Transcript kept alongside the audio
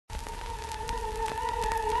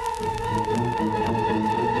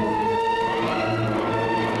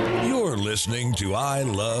You're listening to I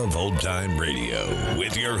Love Old Time Radio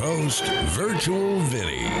with your host, Virtual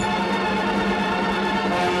Vinny.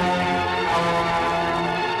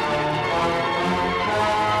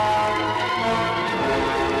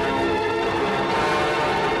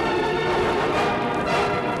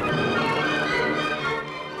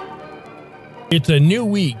 It's a new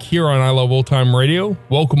week here on I Love Old Time Radio.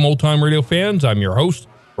 Welcome, Old Time Radio fans. I'm your host,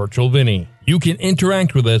 Virtual Vinny. You can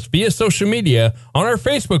interact with us via social media on our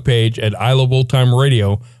Facebook page at I Love Old Time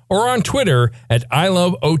Radio or on Twitter at I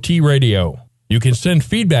Love OT Radio. You can send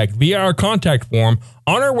feedback via our contact form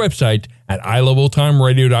on our website at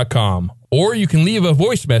iloveoldtimeradio.com, or you can leave a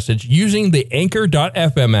voice message using the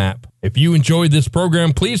Anchor.fm app. If you enjoyed this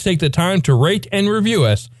program, please take the time to rate and review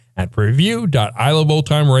us at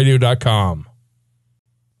review.iloveoldtimeradio.com.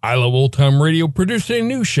 I Love Old Time Radio produces a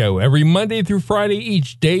new show every Monday through Friday,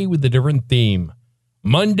 each day with a different theme.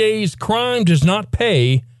 Monday's Crime Does Not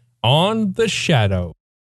Pay on The Shadow.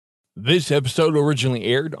 This episode originally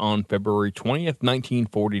aired on February 20th,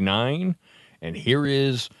 1949, and here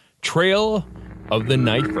is Trail of the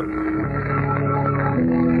Knifer.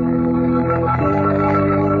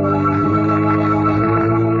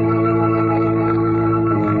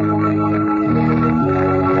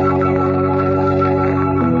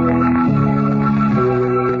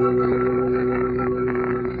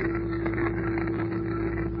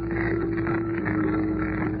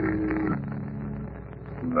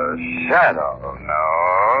 Shadow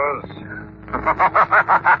knows.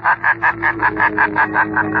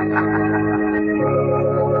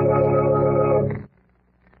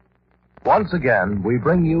 Once again, we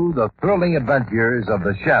bring you the thrilling adventures of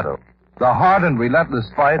the Shadow, the hard and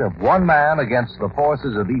relentless fight of one man against the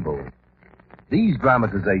forces of evil. These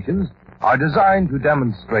dramatizations are designed to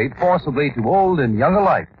demonstrate forcibly to old and young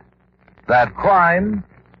alike that crime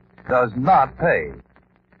does not pay.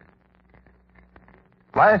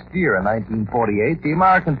 Last year, in 1948, the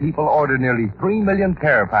American people ordered nearly 3 million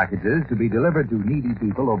care packages to be delivered to needy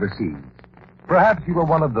people overseas. Perhaps you were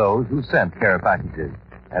one of those who sent care packages.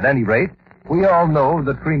 At any rate, we all know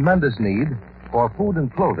the tremendous need for food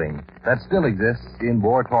and clothing that still exists in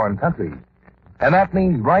war-torn countries. And that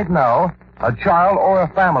means right now, a child or a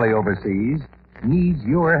family overseas needs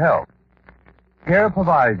your help. CARE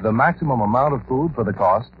provides the maximum amount of food for the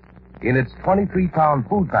cost in its 23-pound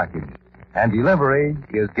food package, and delivery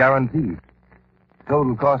is guaranteed.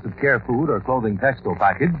 Total cost of CARE food or clothing textile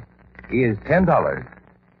package is $10.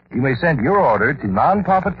 You may send your order to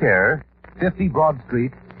Non-Profit Care, 50 Broad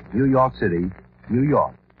Street, New York City, New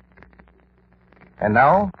York. And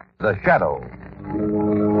now, The Shadow.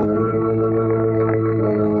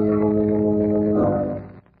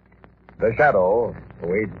 The Shadow,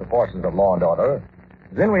 who aids the forces of law and order,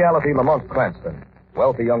 is in reality Lamont Cranston,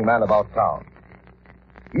 wealthy young man about town.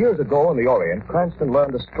 Years ago in the Orient, Cranston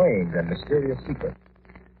learned a strange and mysterious secret.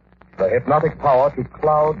 The hypnotic power to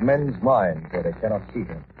cloud men's minds where they cannot see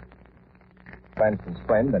him. Cranston's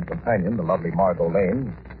friend and companion, the lovely Margot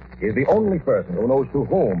Lane, is the only person who knows to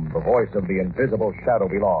whom the voice of the invisible Shadow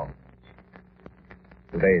belongs.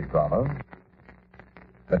 Today's drama,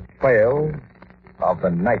 The Trail of the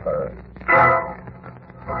Knifer.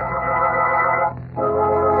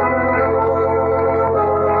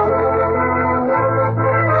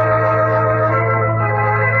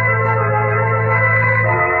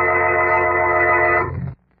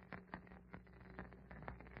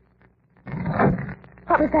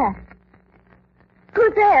 What was that?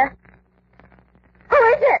 Who's there? Who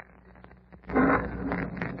is it?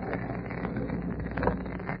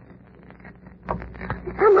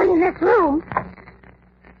 There's someone in this room.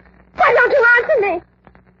 Why don't you answer me?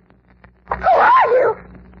 Who are you?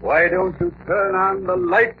 Why don't you turn on the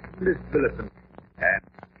light, Miss Millicent, and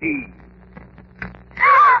see?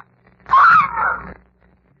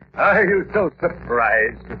 Are you so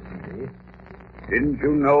surprised to see me? Didn't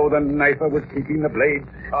you know the knifer was keeping the blade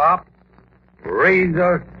sharp?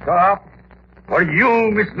 Razor sharp? For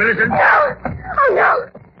you, Miss Millicent? No! Oh, no!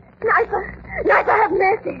 Knifer, have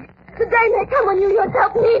mercy. The day may come when you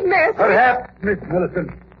yourself need mercy. Perhaps, Miss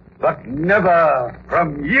Millicent, but never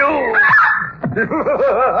from you. Okay.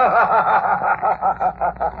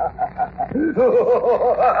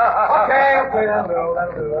 That'll do.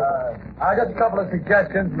 Just a couple of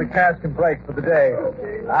suggestions, and the cast can break for the day.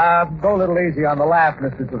 Go a little easy on the laugh,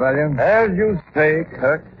 Mr. Trevelyan. As you say,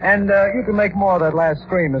 Kirk. And you can make more of that last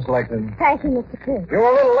scream, Miss Lecton. Thank you, Mr. Chris. You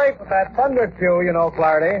were a little late with that thunder cue, you know,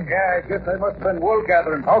 Flaherty. Yeah, I guess I must have been wool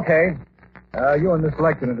gathering. Okay. You and Miss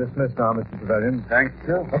Lecton are dismissed now, Mr. Trevelyan. Thanks,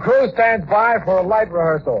 sir. The crew stands by for a light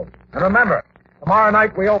rehearsal. And remember, Tomorrow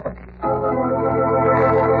night we open.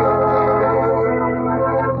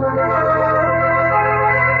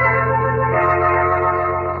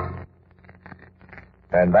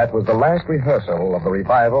 And that was the last rehearsal of the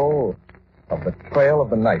revival of The Trail of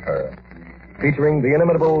the Knifer, featuring the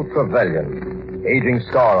inimitable Trevelyan, aging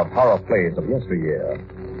star of horror plays of yesteryear.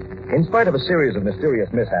 In spite of a series of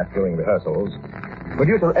mysterious mishaps during rehearsals,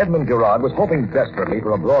 producer Edmund Gerard was hoping desperately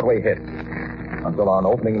for a Broadway hit. Until on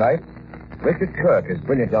opening night, Richard Kirk, his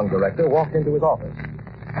brilliant young director, walked into his office.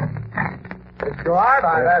 Miss Gerard,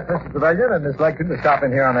 I've asked Mr. Trevelyan and Miss Legton to stop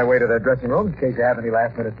in here on their way to their dressing rooms in case you have any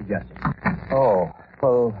last-minute suggestions. Oh,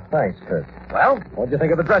 well, thanks, Kirk. Well, what'd you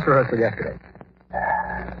think of the dress rehearsal yesterday?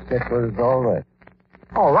 It was all right.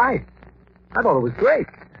 All right. I thought it was great.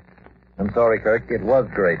 I'm sorry, Kirk. It was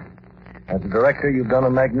great. As a director, you've done a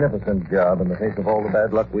magnificent job in the face of all the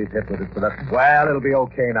bad luck we've hit with this production. Well, it'll be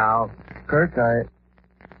okay now. Kirk,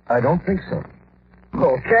 I don't think so.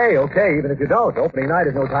 Okay, even if you don't. Opening night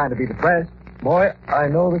is no time to be depressed. Boy, I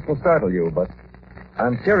know this will startle you, but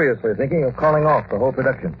I'm seriously thinking of calling off the whole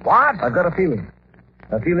production. What? I've got a feeling.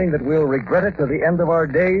 A feeling that we'll regret it to the end of our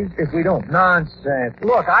days if we don't. Nonsense.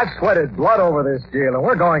 Look, I've sweated blood over this deal, and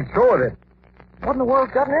we're going through with it. What in the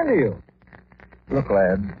world's gotten into you? Look,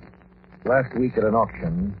 lad, last week at an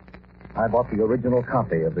auction, I bought the original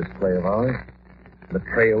copy of this play of ours, The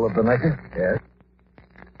Trail of the Knifer. Yes?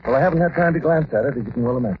 Well, I haven't had time to glance at it, as you can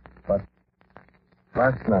well imagine. But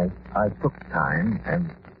last night, I took time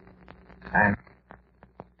and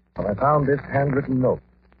well, I found this handwritten note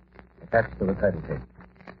attached to the title page.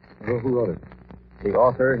 Who wrote it? The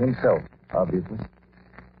author himself, obviously.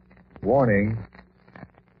 Warning.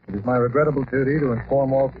 It is my regrettable duty to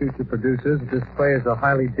inform all future producers that this play is a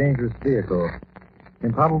highly dangerous vehicle.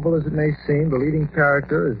 Improbable as it may seem, the leading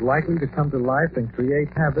character is likely to come to life and create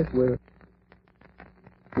havoc with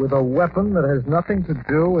a weapon that has nothing to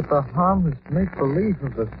do with the harmless make-believe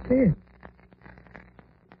of the kid.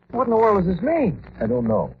 What in the world does this mean? I don't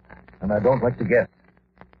know, and I don't like to guess.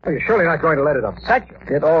 Well, you're surely not going to let it upset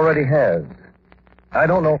you. It already has. I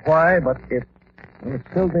don't know why, but it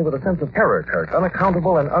fills me with a sense of terror, Kirk.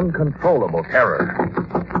 Unaccountable and uncontrollable terror.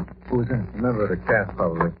 Who is that? A member of the cast,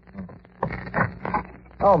 probably.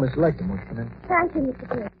 Oh, Miss Legton wants to come in. Thank you, Mr.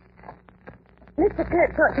 Kirk. Mr.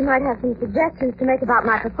 Kirk thought you might have some suggestions to make about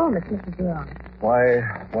my performance, Mr. Gerard. Why,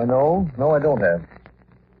 no. No, I don't have.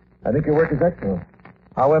 I think your work is excellent.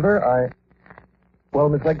 However, Well,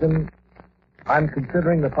 Miss Legton, I'm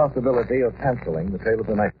considering the possibility of canceling The Trail of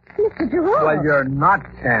the Knifer. Mr. Gerard. Well, you're not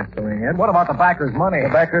canceling it. What about the backers' money? The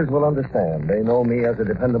backers will understand. They know me as a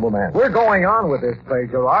dependable man. We're going on with this play,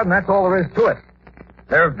 Gerard, and that's all there is to it.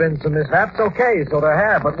 There have been some mishaps, okay, so there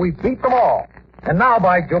have, but we beat them all. And now,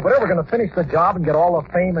 by Jupiter, we're going to finish the job and get all the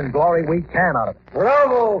fame and glory we can out of it.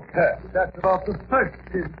 Bravo, Kirk. That's about the first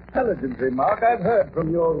intelligent remark I've heard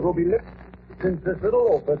from your ruby lips since this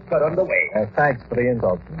little opus got underway. Thanks for the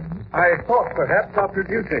insult. I thought perhaps our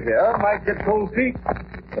producer here might get cold feet.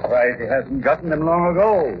 Surprised he hasn't gotten them long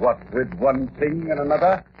ago, what with one thing and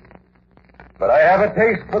another. But I have a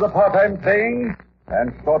taste for the part I'm playing,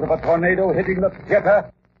 and sort of a tornado hitting the theater,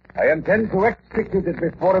 I intend to execute it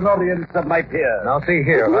before an audience of my peers. Now, see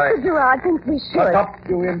here, Mr. Gerard thinks we should. Shut up,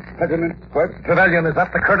 you impertinent squirt. Trevelyan, is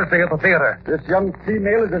that the courtesy of the theater? This young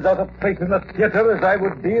female is as out of place in the theater as I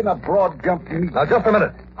would be in a broad jump meet. Now, just a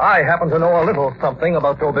minute. I happen to know a little something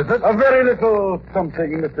about your business. A very little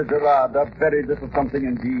something, Mr. Gerard. A very little something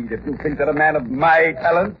indeed. If you think that a man of my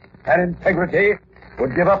talent and integrity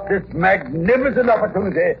would give up this magnificent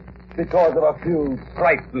opportunity because of a few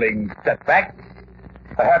trifling setbacks.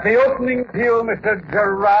 A happy opening to you, Mr.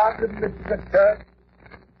 Gerard and Mr. Kirk.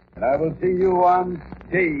 And I will see you on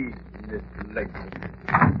stage, Miss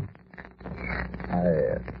Legton.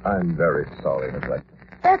 I'm very sorry, Miss Legton.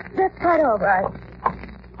 That's quite all right.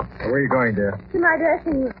 Where are you going, dear? To my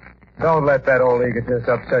dressing room. Don't let that old egotist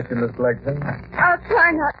upset you, Miss Legton. I'll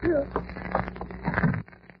try not to.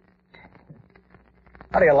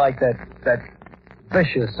 How do you like that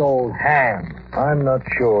vicious old ham? I'm not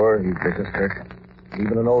sure he's vicious, Kirk.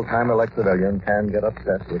 Even an old-timer like Trevelyan can get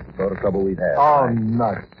upset with the sort of trouble we've had. Oh,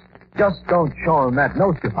 nuts. Just don't show him that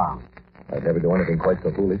note you found. I'd never do anything quite so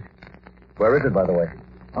foolish. Where is it, by the way?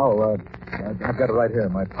 Oh, I've got it right here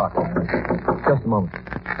in my pocket. Just a moment.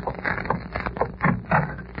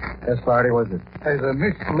 Yes, Flaherty, what is it? There's a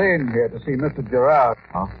Miss Lane here to see Mr. Gerard.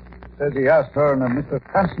 Huh? Says he asked her and Mr.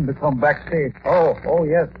 Cranston to come backstage. Oh,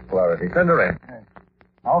 yes, Flaherty. Send her in.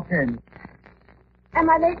 Okay. Am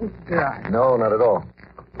I late, Mr. Gerard? No, not at all.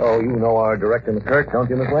 Oh, you know our director, Miss Kirk, don't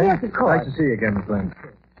you, Miss Lane? Yes, of course. Nice to see you again, Miss Lane.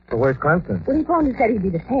 So where's Cranston? Well, he phoned and said he'd be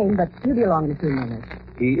the same, but he'll be along in a few minutes.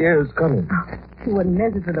 He is coming. He wouldn't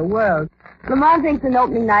miss it for the world. Lamont thinks an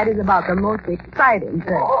opening night is about the most exciting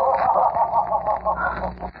thing.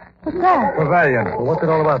 What's that? Trevelyan. Well, what's it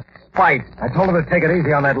all about? Fight. I told him to take it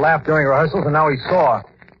easy on that laugh during rehearsals, and now he's sore.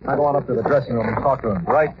 I'll go on up to the dressing room and talk to him.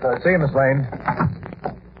 Right. See you, Miss Lane.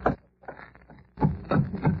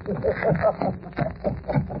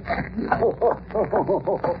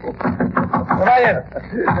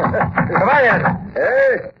 Trevelyan!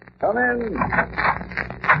 Hey, come in.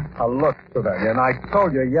 Now, look, Trevelyan, I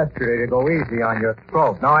told you yesterday to go easy on your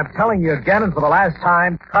throat. Now, I'm telling you again and for the last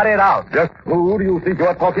time, cut it out. Just who do you think you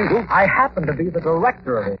are talking to? I happen to be the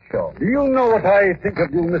director of this show. Do you know what I think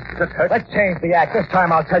of you, Mr. Kirk? Let's change the act. This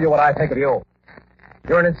time I'll tell you what I think of you.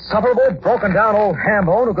 You're an insufferable, broken-down old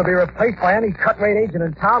hambone who could be replaced by any cut-rate agent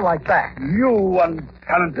in town like that. You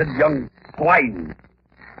untalented young swine.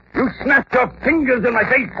 You snapped your fingers in my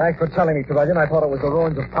face. Thanks for telling me, Trevelyan. I thought it was the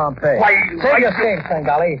ruins of Pompeii. Why, Save your sting,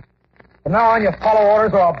 Sangali. From now on, you follow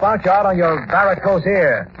orders or I'll bounce you out on your varicose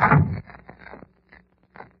ear.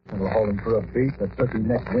 We'll hold him for a beat, the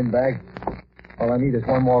turkey-necked windbag. All I need is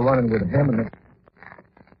one more run-in with him and then...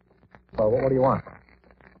 Well, what do you want?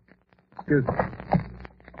 Excuse me.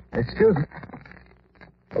 Excuse me.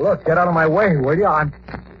 Well, look, get out of my way, will you?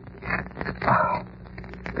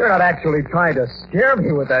 You're not actually trying to scare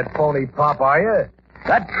me with that phony pop, are you?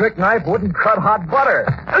 That trick knife wouldn't cut hot butter.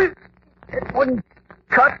 It wouldn't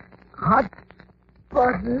cut hot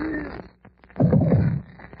butter.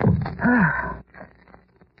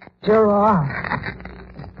 Gerard.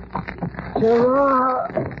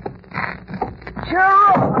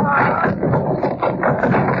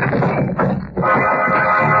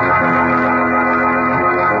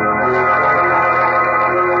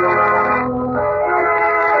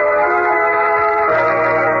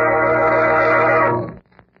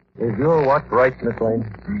 Is your watch right, Miss Lane?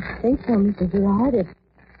 I think so, Mr. Gerard. It's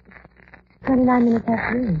 29 minutes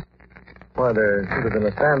after 8. Why, there should have been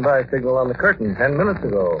a standby signal on the curtain 10 minutes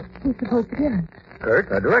ago. Who's supposed to give it?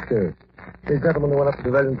 Kurt, our director. These gentlemen who went up to the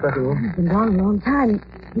Trevelyan dressing room. He's been gone a long time.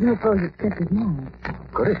 You don't suppose it's just his now.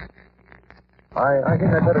 Could it? I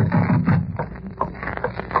think I'd better...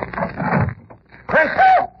 Chris!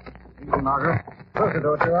 Easy, Margaret. Close the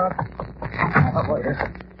door, Gerard.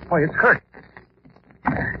 Why, it's Kurt.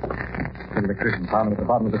 The electrician found him at the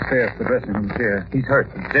bottom of the stairs to the dressing room chair. He's hurt.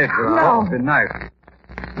 He's dead, Gerard. No. He's been knifed.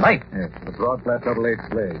 Knife? Yes, with a broad, flat, double-edged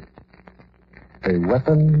blade. A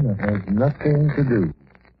weapon that has nothing to do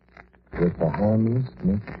with the harmless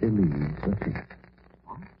make-believe defeat.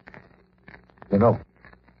 The note.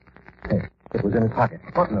 Hey, it was in his pocket.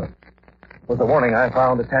 What note? It was the warning I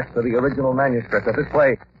found attached to the original manuscript of this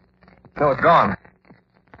play. No, it's gone.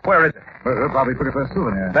 Where is it? Well, they'll probably put it for a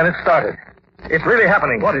souvenir. Then it started. It's really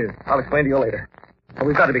happening. What is? I'll explain to you later. But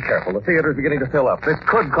we've got to be careful. The theater's beginning to fill up. This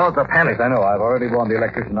could cause a panic. I know. I've already warned the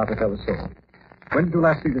electrician not to tell the soul. When did you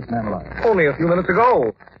last see this man alive? Only a few minutes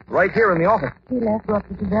ago. Right here in the office. He left for up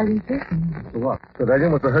to Trevelyan station. For what?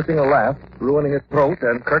 Trevelyan was rehearsing a laugh, ruining his throat,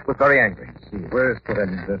 and Kirk was very angry. Where is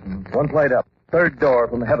Trevelyan's dressing? One flight up. Third door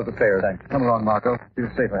from the head of the stairs. Thanks. Come along, Marco. Feel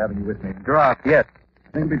safer having you with me. Gerard. Yes.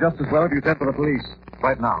 I think it'd be just as well if you sent for the police.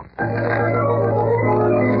 Right now.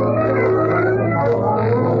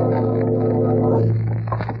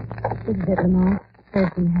 This is it, Lamont.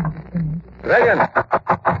 Third from the head of the stairs. Trevelyan!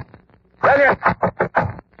 Trevelyan!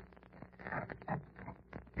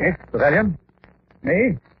 Yes, Trevelyan?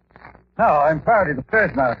 Me? No, I'm Faraday, the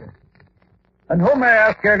stage manager. And who, may I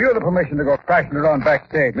ask, gave you the permission to go crashing around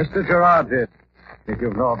backstage? Mr. Gerard did. If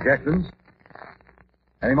you've no objections.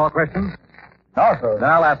 Any more questions? No, sir. Then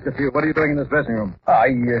I'll ask a few. What are you doing in this dressing room? I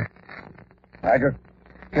just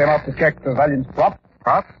came out to check Trevelyan's prop.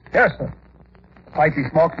 Prop? Yes, sir. The pipe he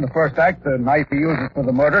smokes in the first act, the knife he uses for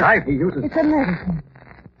the murder. Knife he uses? It's a medicine.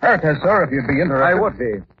 Hurt has, sir, if you'd be interested. I would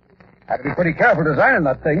be. Had to be pretty careful designing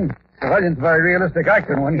that thing. Trevelyan's a very realistic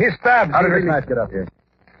actor. When he stabs... How did this knife get up here?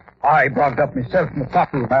 I brought it up myself from the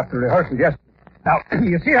top room after rehearsal yesterday. Now,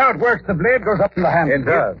 you see how it works? The blade goes up in the hand. It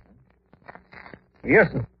does.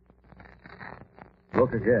 Yes, sir.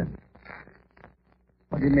 Look again.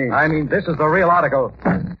 What do you mean? I mean, this is the real article.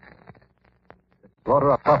 Slaughter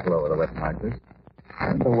a buffalo with a weapon like this.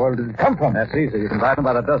 Where in the world did it come from? That's easy. You can buy them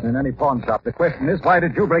by the dozen in any pawn shop. The question is, why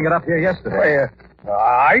did you bring it up here yesterday?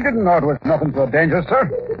 I didn't know it was nothing so dangerous, sir.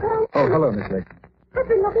 Oh, hello, Miss Lake. I've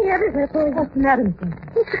been looking everywhere for you. What's the matter,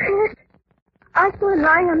 Mr. Kirk? I saw him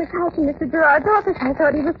lying on the couch in Mr. Gerard's office. I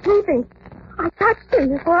thought he was sleeping. I touched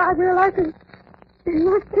him before I realized he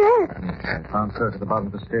was dead. I found Kurt at the bottom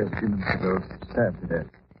of the stairs a few minutes ago, stabbed to death.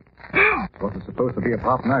 What was supposed to be a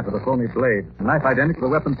prop knife with a phony blade. A knife identical to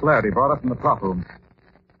the weapon Flaherty brought up from the prop room.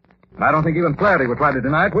 And I don't think even Flaherty would try to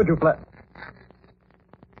deny it, would you,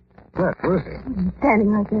 What? Where's he? He's standing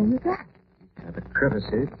right there in the grass. Have the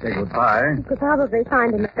courtesy to say goodbye. You could probably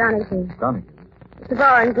find him at Donahue's. Donahue. It's a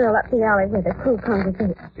bar and grill up the alley where the crew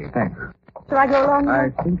congregates. See, thanks. Shall I go along I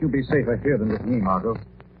with you? think you'll be safer here than with me, Margot.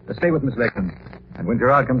 Stay with Miss Lakeland. And when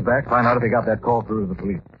Gerard comes back, find out if he got that call through to the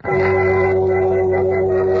police.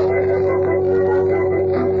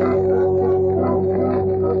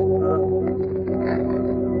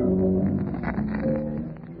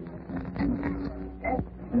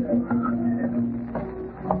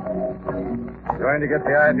 Trying to get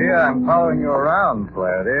the idea I'm following you around,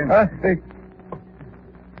 Flaherty.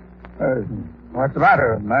 What's the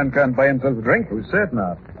matter? A man can't buy himself a drink. Who said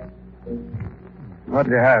not? What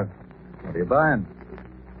do you have? What are you buying?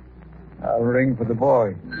 I'll ring for the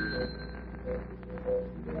boy.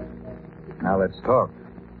 Now let's talk.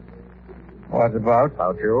 What about?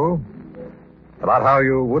 About you. About how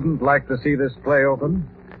you wouldn't like to see this play open.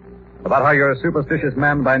 About how you're a superstitious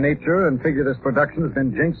man by nature and figure this production has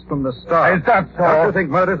been jinxed from the start. Is that so? Don't you think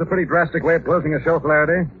murder's a pretty drastic way of closing a show,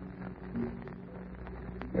 Flaherty?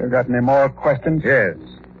 You got any more questions? Yes.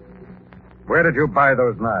 Where did you buy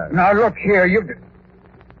those knives? Now, look here,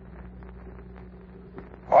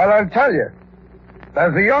 Well, I'll tell you.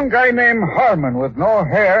 There's a young guy named Harmon with no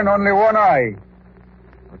hair and only one eye.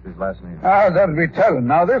 What's his last name? That'll be telling.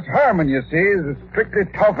 Now, this Harmon, you see, is a strictly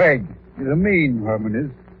tough egg. He's a mean Harmon is.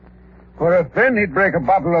 For a fin, he'd break a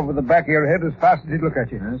bottle over the back of your head as fast as he'd look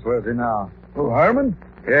at you. Yes, where's he now? Who, Harmon?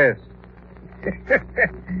 Yes.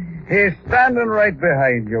 He's standing right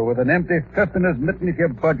behind you with an empty fist in his mitten. If you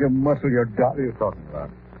budge a muscle, you're done. What are you talking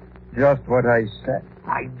about? Just what I said.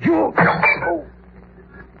 I do.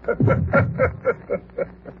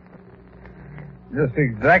 Just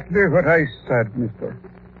exactly what I said, mister.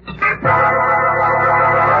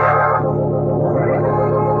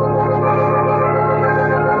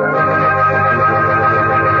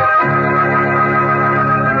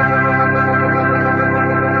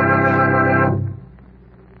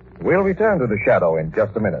 We'll return to the shadow in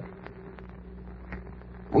just a minute.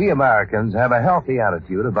 We Americans have a healthy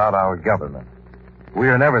attitude about our government. We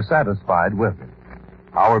are never satisfied with it.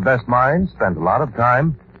 Our best minds spend a lot of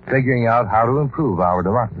time figuring out how to improve our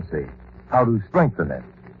democracy, how to strengthen it.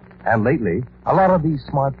 And lately, a lot of these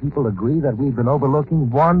smart people agree that we've been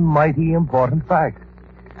overlooking one mighty important fact.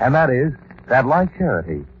 And that is that, like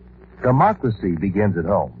charity, democracy begins at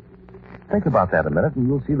home. Think about that a minute and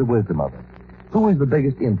you'll see the wisdom of it. Who is the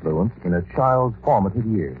biggest influence in a child's formative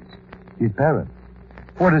years? His parents.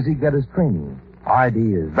 Where does he get his training,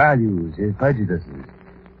 ideas, values, his prejudices?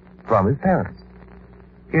 From his parents.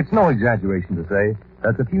 It's no exaggeration to say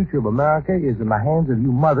that the future of America is in the hands of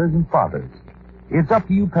you mothers and fathers. It's up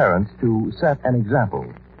to you parents to set an example,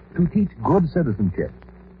 to teach good citizenship,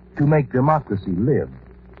 to make democracy live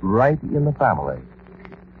right in the family.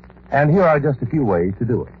 And here are just a few ways to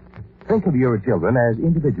do it. Think of your children as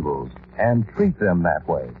individuals and treat them that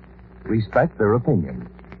way. Respect their opinion.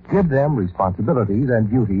 Give them responsibilities and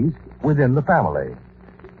duties within the family.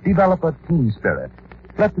 Develop a team spirit.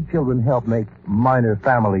 Let the children help make minor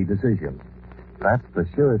family decisions. That's the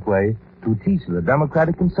surest way to teach the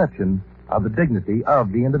democratic conception of the dignity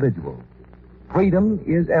of the individual. Freedom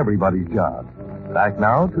is everybody's job. Back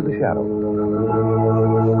now to the shadow.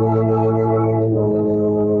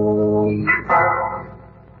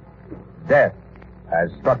 Death has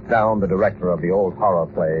struck down the director of the old horror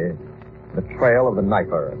play, The Trail of the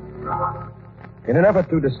Knifer. In an effort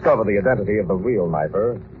to discover the identity of the real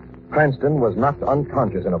Knifer, Cranston was knocked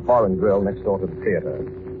unconscious in a bar and grill next door to the theater.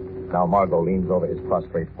 Now Margot leans over his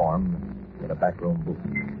prostrate form in a backroom booth.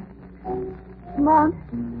 Lamont?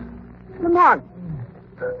 Lamont?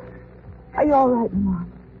 Are you all right, Lamont?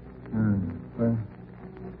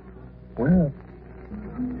 Well,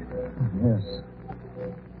 yes.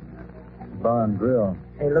 Bar and grill.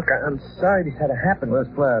 Hey, look, I'm sorry this had to happen. Where's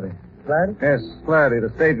Flaherty? Flaherty? Yes, Flaherty, the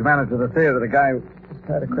stage manager of the theater, the guy who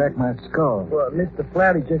tried to crack my skull. Well, Mr.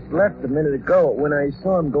 Flaherty just left a minute ago. When I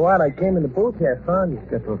saw him go out, I came in the booth here. I found you.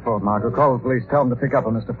 Get to a phone, Margot. Call the police. Tell them to pick up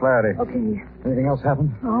on Mr. Flaherty. Okay. Anything else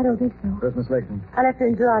happen? Oh, I don't think so. Where's Miss Lakeland? I left her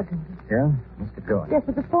in Gerard's. Yeah? Let's get going. Yes,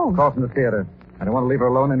 with the phone. Call from the theater. I don't want to leave her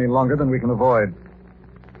alone any longer than we can avoid.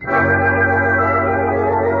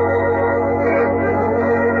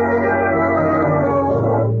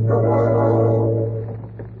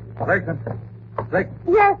 Lakeland.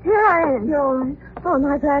 Yes, here I am. You're all right. Oh, am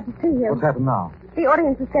I glad to see you. What's happened now? The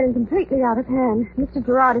audience is getting completely out of hand. Mr.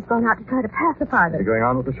 Gerard has gone out to try to pacify Is he them. going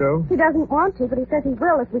on with the show? He doesn't want to, but he says he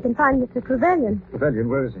will if we can find Mr. Trevelyan. Trevelyan,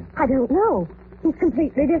 where is he? I don't know. He's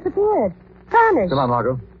completely disappeared. Vanished. Come on,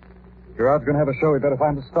 Margot. Gerard's going to have a show. We better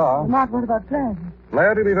find a star. Mark, what about Flaherty?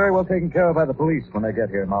 Flaherty will be very well taken care of by the police when they get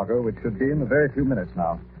here, Margot, which should be in a very few minutes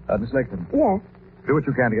now. Miss Laketon. Yes. Do what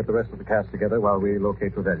you can to get the rest of the cast together while we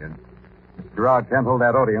locate Trevelyan. Mr. Gerard can't hold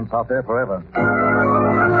that audience out there forever.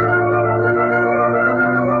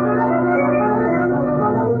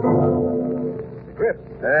 Chris,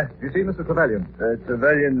 you see Mr. Trevelyan?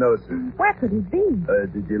 Trevelyan, no, sir. Where could he be?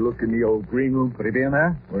 Did you look in the old green room? Could he be in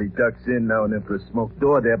there? Well, he ducks in now and then for a smoke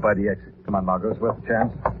door there by the exit. Come on, Margot. It's worth a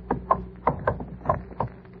chance.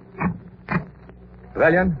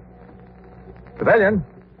 Trevelyan? Trevelyan?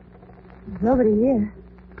 There's nobody here.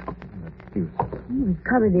 Excuse. We've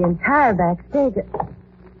covered the entire backstage.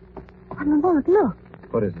 Oh, look.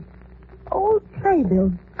 What is it? Old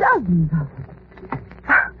playbills, dozens of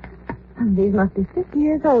them. These must be 50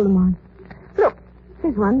 years old, Lamont. Look,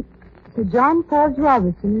 here's one. Sir John Forbes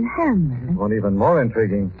Robertson in Hamlet. One even more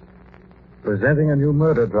intriguing. Presenting a new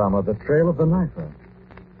murder drama, The Trail of the Knifer.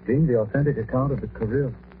 Being the authentic account of the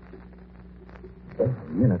career. Wait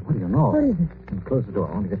a minute, what do you know? What is it? Close the door.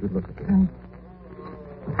 I want to get you to look at this.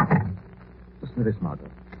 Right. Listen to this, Margot.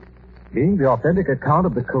 Being the authentic account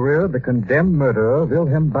of the career of the condemned murderer,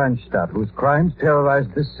 Wilhelm Beinstadt, whose crimes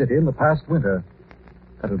terrorized this city in the past winter.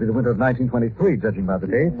 That'll be the winter of 1923, judging by the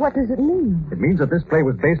date. What does it mean? It means that this play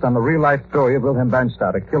was based on the real-life story of Wilhelm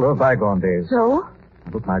Beinstadt, a killer of bygone days. So?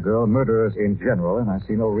 Look, my girl, murderers in general, and I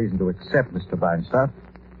see no reason to accept Mr. Beinstadt,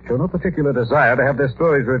 show no particular desire to have their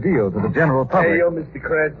stories revealed to the general public. Hey, Mr.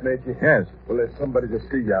 Krantz, Major. Yes. Well, there's somebody to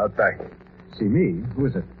see you out back. See me? Who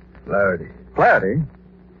is it? Flaherty. Flaherty?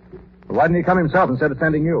 Well, why didn't he come himself instead of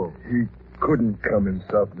sending you? He couldn't come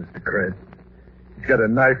himself, Mr. Krantz. He's got a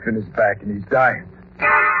knife in his back and he's dying.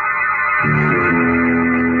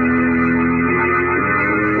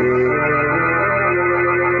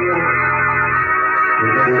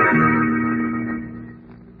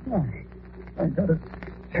 I gotta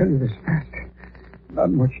tell you this fast.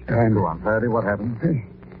 Not much time. Go on, Flaherty. What happened?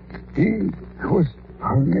 He was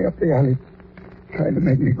following me up the alley, trying to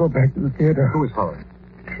make me go back to the theater. Who was following?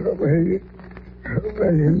 Trevelyan.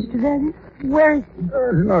 Mr. Trevelyan? Where is he?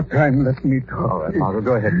 There's no time. Let me talk. All right, Margot.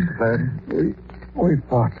 Go ahead, Mr. Flaherty. We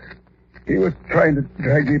fought. He was trying to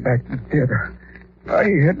drag me back to the theater. I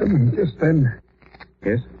hit him, and just then...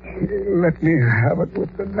 Yes? He let me have it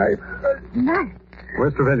with the knife. Knife?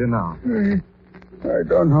 Where's Trevelyan now? I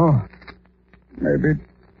don't know. Maybe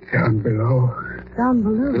down below. Down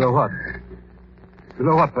below? Below what?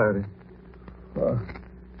 Below what, Flaherty?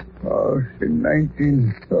 In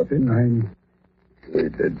 1939, we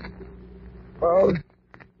did Faust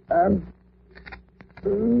and...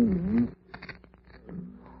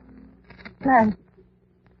 Clarence.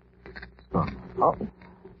 Stop. Oh. What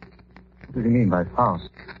does he mean by Faust?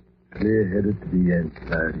 Clear-headed to the end,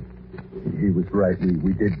 Flaherty. He was right.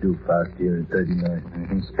 We did do Faust here in 39.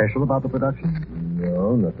 Anything special about the production?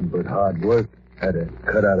 No, nothing but hard work. Had to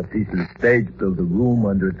cut out a piece of the stage, build a room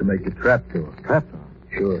under it to make a trapdoor. Trapdoor?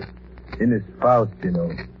 Sure. In his Faust, you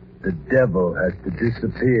know, the devil has to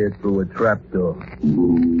disappear through a trapdoor.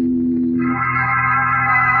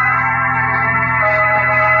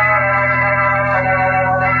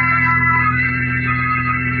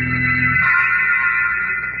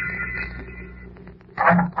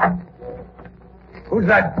 Who's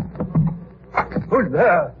that? Who's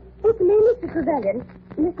there? It's me, Mr. Trevelyan.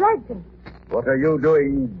 Miss Langston. What are you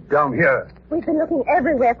doing down here? We've been looking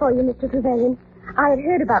everywhere for you, Mr. Trevelyan. I had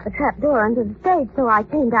heard about the trap door under the stage, so I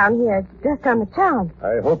came down here just on the chance.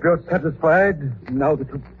 I hope you're satisfied now that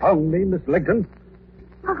you've found me, Miss Lincoln.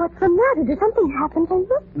 Oh, what's the matter? Did something happen to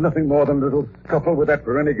you? Nothing more than a little scuffle with that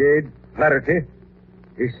renegade, Flaherty.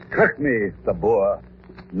 He struck me, the boar.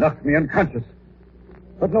 Knocked me unconscious.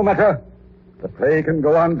 But no matter. The play can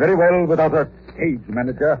go on very well without a stage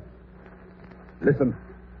manager. Listen.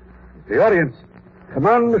 The audience. Come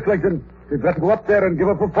on, Miss Lincoln. We've got to go up there and give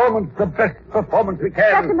a performance, the best performance we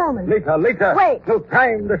can. Just a moment. Later. Wait. No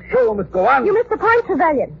time. The show must go on. You missed the point,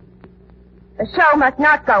 Trevelyan. The show must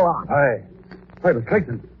not go on. Aye. Why, Miss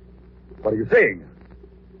Lincoln, what are you saying?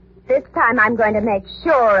 This time I'm going to make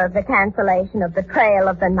sure of the cancellation of the Trail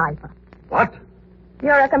of the Knifer. What?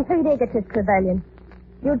 You're a complete egotist, Trevelyan.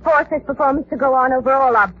 You'd force this performance to go on over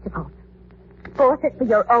all obstacles. Force it for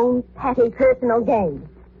your own petty personal gain.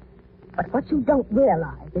 But what you don't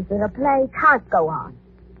realize is that a play can't go on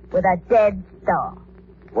with a dead star.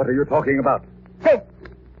 What are you talking about? This.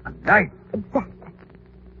 A knife? Exactly.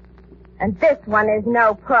 And this one is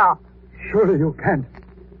no prop. Surely you can't.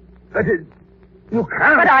 That is, you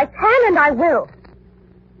can't. But I can and I will.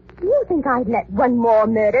 You think I'd let one more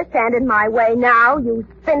murder stand in my way now, you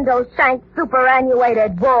spindle-shanked,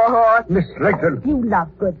 superannuated warhorse? Miss Legton. You love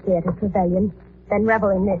good theater, Trevelyan. Then revel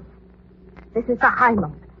in this. This is the high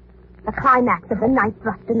moment. The climax of the night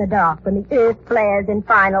thrust in the dark when the earth flares in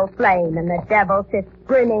final flame and the devil sits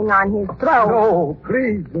grinning on his throne. No,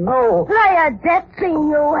 please, no. Play a death scene,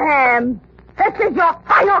 you ham. This is your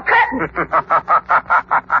final curtain.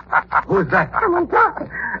 Who's that? Someone talking.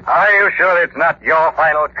 Are you sure it's not your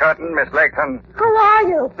final curtain, Miss Layton? Who are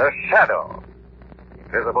you? The shadow.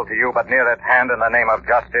 Visible to you but near at hand in the name of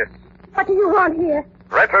justice. What do you want here?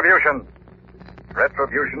 Retribution.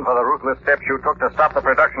 Retribution for the ruthless steps you took to stop the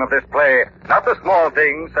production of this play. Not the small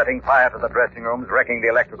things, setting fire to the dressing rooms, wrecking the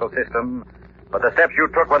electrical system, but the steps you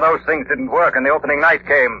took when those things didn't work and the opening night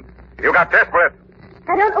came. You got desperate.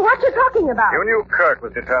 I don't know what you're talking about. You knew Kirk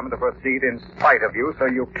was determined to proceed in spite of you, so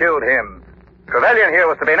you killed him. Trevelyan here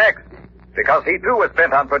was to be next, because he too was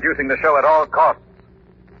bent on producing the show at all costs.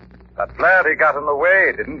 But Flaherty got in the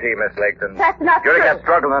way, didn't he, Miss Layton? That's not During true. that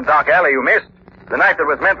struggle in the dark alley you missed, the knife that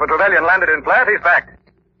was meant for Trevelyan landed in Flaherty's back.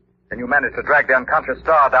 Then you managed to drag the unconscious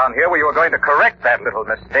Star down here where you were going to correct that little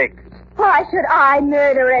mistake. Why should I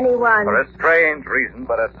murder anyone? For a strange reason,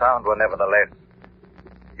 but a sound one nevertheless.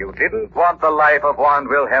 You didn't want the life of Juan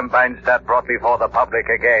Wilhelm Beinstadt brought before the public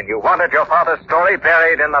again. You wanted your father's story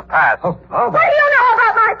buried in the past. What do you know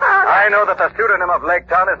about my father? I know that the pseudonym of Lake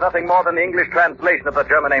Town is nothing more than the English translation of the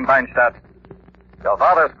German name Beinstadt. Your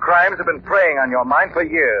father's crimes have been preying on your mind for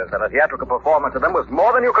years, and a theatrical performance of them was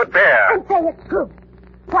more than you could bear. And say it's true.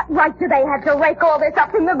 What right do they have to rake all this up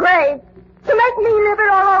from the grave? To make me live it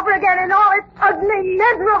all over again in all its ugly,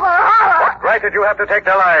 miserable horror? What right did you have to take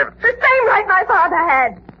their lives? The same right my father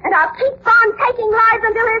had. And I'll keep on taking lives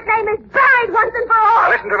until his name is buried once and for all. Now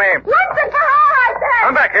listen to me. Once and for all, I said.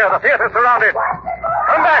 Come back here. The theater's surrounded.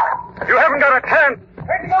 Come back. You haven't got a chance.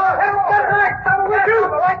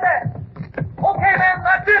 Okay, man,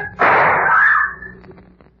 that's it.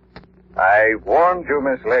 I warned you,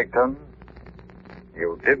 Miss Layton.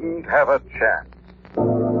 You didn't have a chance.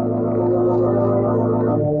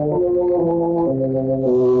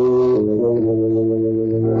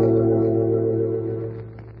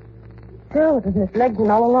 Sure, it was Miss Legton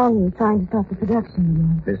all along who was trying to stop the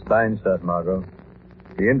production. Miss Beinstadt, Margot.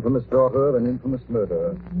 The infamous daughter of an infamous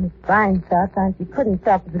murderer. Miss Beinstadt found she couldn't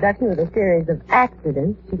stop the production with a series of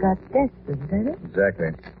accidents. She got desperate, is that it?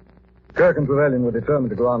 Exactly. Kirk and Trevelyan were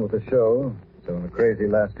determined to go on with the show, so in a crazy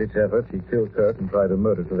last-ditch effort, she killed Kirk and tried to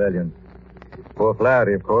murder Trevelyan. Poor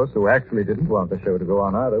Flaherty, of course, who actually didn't want the show to go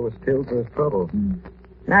on either, was killed for his trouble.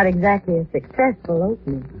 Not exactly a successful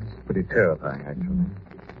opening. It's pretty terrifying, actually.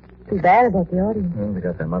 Too bad about the audience. Well, they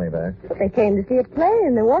got their money back. But they came to see a play,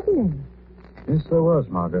 and there wasn't any. Yes, there was,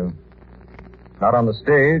 Margot. Not on the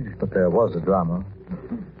stage, but there was a drama.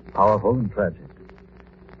 Powerful and tragic.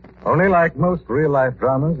 Only like most real-life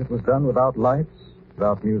dramas, it was done without lights,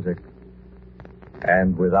 without music,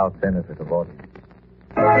 and without benefit of audience.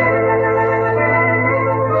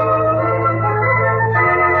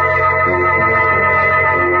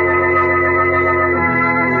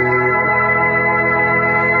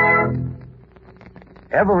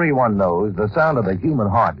 Everyone knows the sound of the human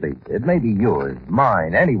heartbeat. It may be yours,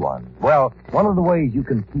 mine, anyone. Well, one of the ways you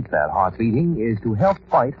can keep that heart beating is to help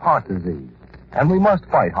fight heart disease. And we must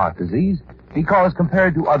fight heart disease because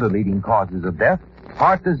compared to other leading causes of death,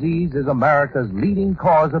 heart disease is America's leading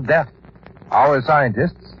cause of death. Our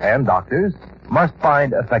scientists and doctors must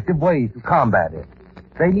find effective ways to combat it.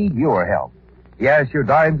 They need your help. Yes, your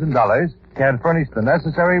dimes and dollars can furnish the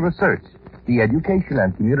necessary research, the education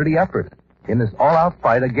and community effort in this all-out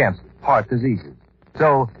fight against heart diseases.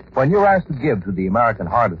 So, when you're asked to give to the American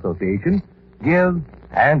Heart Association, give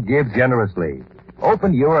and give generously.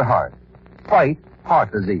 Open your heart. Fight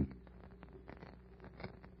heart disease.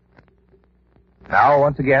 Now,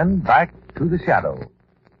 once again, back to the shadow.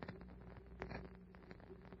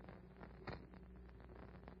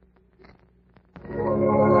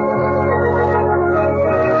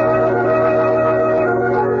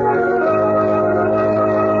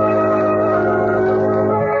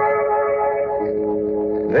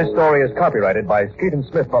 This story is copyrighted by Street and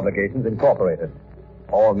Smith Publications, Incorporated.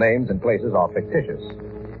 All names and places are fictitious.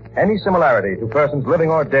 Any similarity to persons living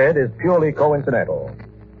or dead is purely coincidental.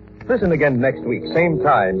 Listen again next week, same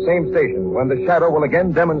time, same station, when the Shadow will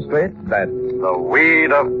again demonstrate that the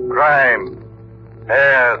weed of crime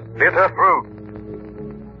bears bitter fruit.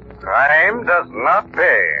 Crime does not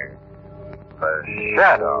pay. The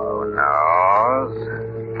Shadow knows.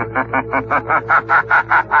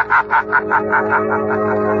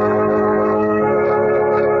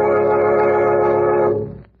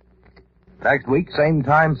 Next week, same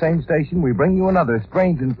time, same station, we bring you another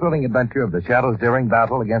strange and thrilling adventure of the Shadow's daring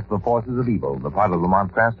battle against the forces of evil. The part of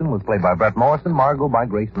Lamont Cranston was played by Brett Morrison, Margot by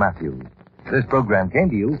Grace Matthews. This program came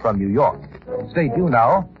to you from New York. Stay tuned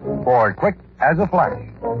now for Quick as a Flash.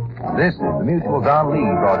 This is the Mutual Don Lee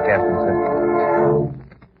Broadcasting System.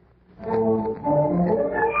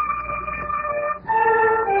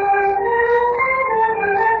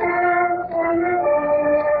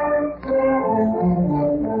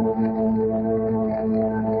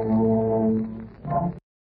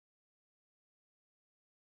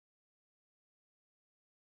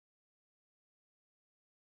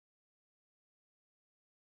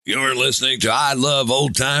 You're listening to I Love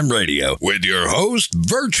Old Time Radio with your host,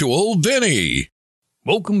 Virtual Vinny.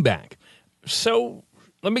 Welcome back. So,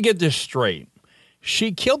 let me get this straight.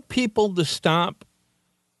 She killed people to stop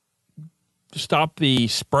the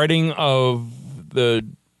spreading of the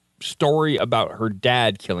story about her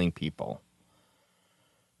dad killing people.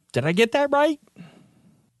 Did I get that right?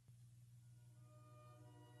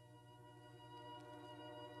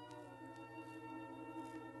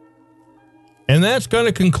 And that's going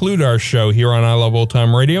to conclude our show here on I Love Old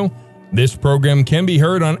Time Radio. This program can be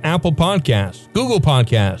heard on Apple Podcasts, Google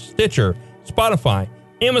Podcasts, Stitcher, Spotify,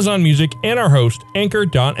 Amazon Music, and our host,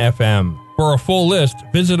 Anchor.fm. For a full list,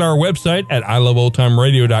 visit our website at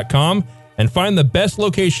iloveoldtimeradio.com and find the best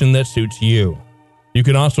location that suits you. You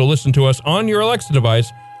can also listen to us on your Alexa device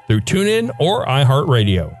through TuneIn or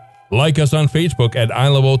iHeartRadio. Like us on Facebook at I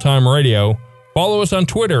Love Old Time Radio. Follow us on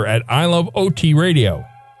Twitter at I Love OT Radio.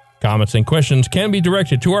 Comments and questions can be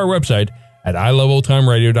directed to our website at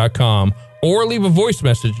iloveoldtimeradio.com or leave a voice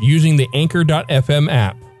message using the Anchor.fm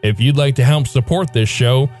app. If you'd like to help support this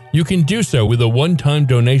show, you can do so with a one-time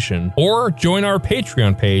donation or join our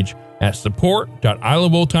Patreon page at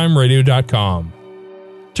support.iloveoldtimeradio.com.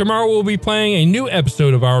 Tomorrow we'll be playing a new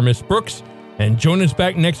episode of Our Miss Brooks, and join us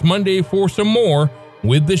back next Monday for some more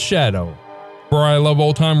with The Shadow. For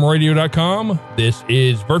iloveoldtimeradio.com, this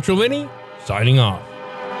is Virtual Vinny signing off.